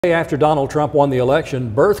After Donald Trump won the election,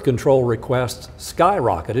 birth control requests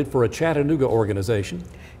skyrocketed for a Chattanooga organization.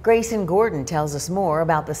 Grayson Gordon tells us more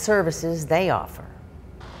about the services they offer.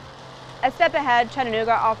 A Step Ahead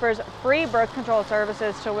Chattanooga offers free birth control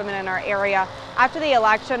services to women in our area. After the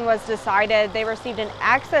election was decided, they received an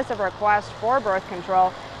excess of requests for birth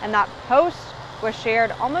control, and that post was shared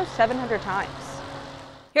almost 700 times.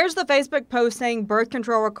 Here's the Facebook post saying birth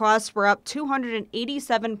control requests were up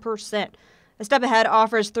 287%. A Step Ahead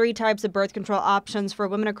offers 3 types of birth control options for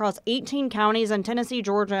women across 18 counties in Tennessee,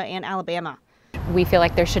 Georgia, and Alabama. We feel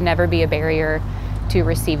like there should never be a barrier to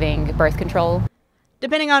receiving birth control.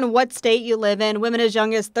 Depending on what state you live in, women as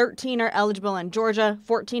young as 13 are eligible in Georgia,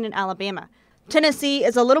 14 in Alabama. Tennessee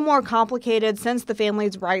is a little more complicated since the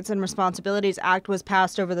Families' Rights and Responsibilities Act was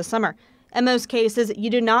passed over the summer. In most cases,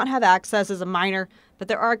 you do not have access as a minor, but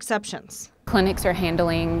there are exceptions. Clinics are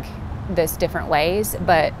handling this different ways,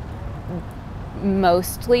 but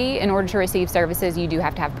mostly, in order to receive services, you do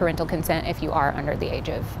have to have parental consent if you are under the age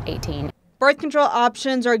of 18. Birth control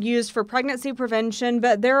options are used for pregnancy prevention,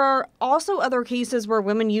 but there are also other cases where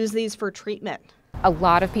women use these for treatment. A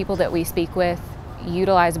lot of people that we speak with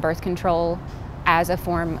utilize birth control as a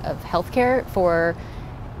form of healthcare for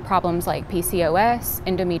problems like PCOS,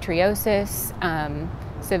 endometriosis,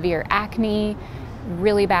 severe acne,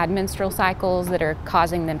 really bad menstrual cycles that are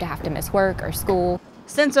causing them to have to miss work or school.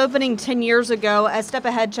 Since opening 10 years ago, A Step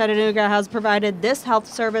Ahead Chattanooga has provided this health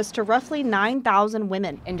service to roughly 9,000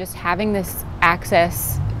 women. And just having this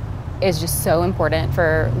access is just so important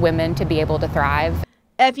for women to be able to thrive.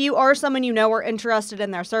 If you are someone you know or interested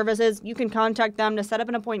in their services, you can contact them to set up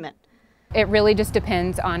an appointment. It really just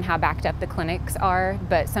depends on how backed up the clinics are,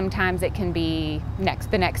 but sometimes it can be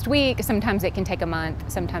the next week, sometimes it can take a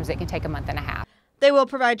month, sometimes it can take a month and a half. They will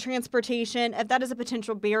provide transportation if that is a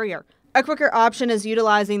potential barrier. A quicker option is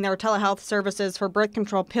utilizing their telehealth services for birth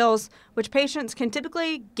control pills, which patients can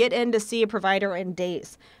typically get in to see a provider in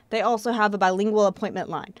days. They also have a bilingual appointment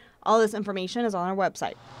line. All this information is on our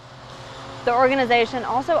website. The organization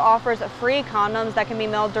also offers free condoms that can be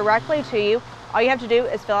mailed directly to you. All you have to do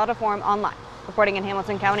is fill out a form online. Reporting in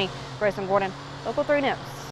Hamilton County, Grayson Gordon, Local 3 News.